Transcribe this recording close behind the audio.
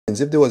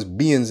If there was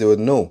beans, they would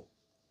know.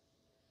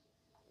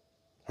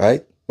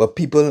 Right? But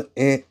people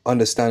ain't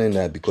understanding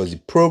that because the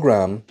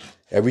program,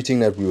 everything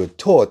that we were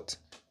taught,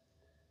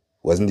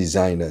 wasn't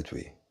designed that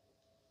way.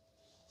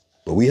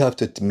 But we have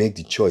to make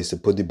the choice to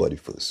put the body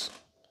first.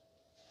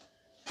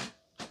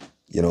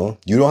 You know,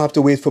 you don't have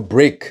to wait for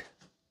break.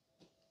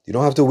 You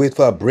don't have to wait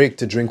for a break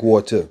to drink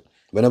water.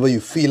 Whenever you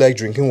feel like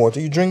drinking water,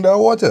 you drink that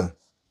water.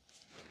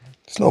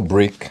 It's no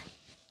break.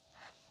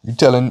 You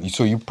telling,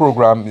 so you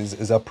program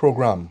is a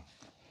program.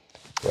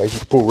 Right? You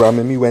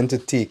programming me when to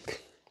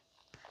take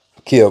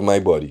care of my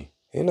body.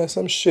 Ain't that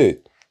some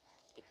shit?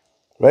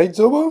 Right,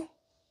 Zobo?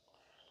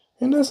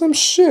 Ain't that some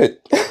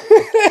shit?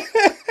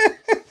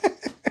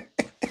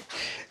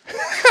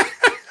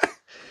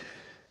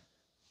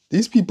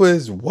 These people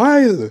is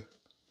wild.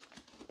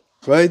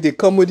 Right? They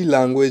come with the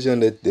language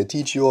and they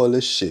teach you all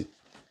this shit.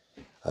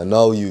 And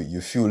now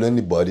you fueling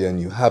the body and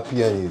you're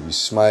happy and you're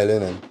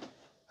smiling, and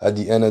at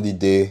the end of the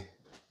day,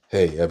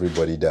 hey,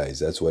 everybody dies.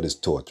 That's what is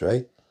taught,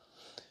 right?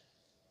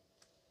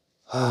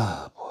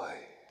 Ah, boy.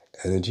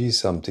 Energy is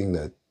something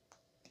that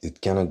it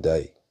cannot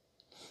die.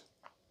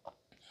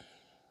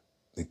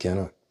 It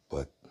cannot.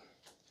 But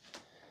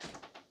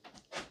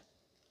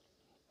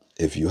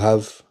if you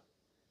have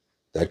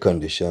that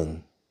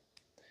condition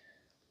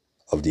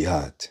of the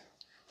heart,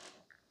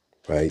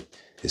 right?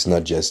 It's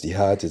not just the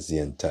heart, it's the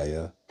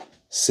entire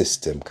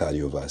system,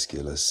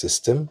 cardiovascular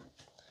system,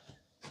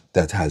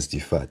 that has the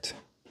fat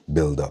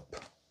build up.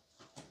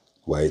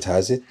 Why it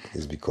has it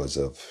is because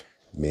of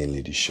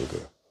mainly the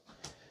sugar.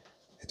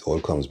 It all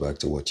comes back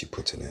to what you're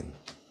putting in.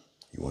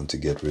 You want to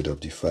get rid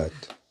of the fat,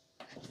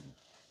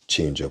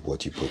 change up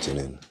what you're putting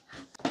in.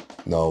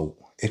 Now,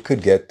 it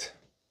could get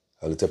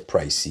a little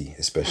pricey,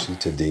 especially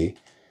today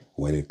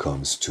when it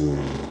comes to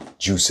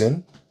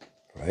juicing,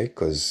 right?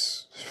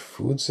 Because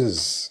foods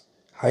is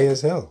high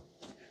as hell.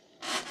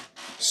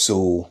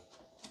 So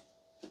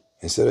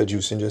instead of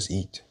juicing, just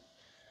eat.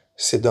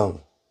 Sit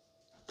down.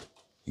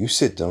 You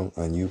sit down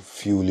and you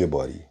fuel your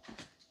body.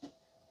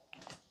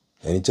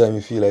 Anytime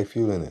you feel like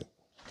fueling it.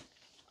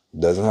 It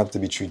doesn't have to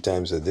be 3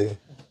 times a day.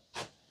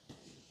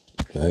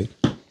 Right?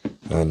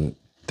 And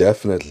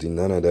definitely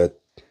none of that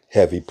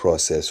heavy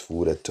processed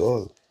food at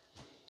all.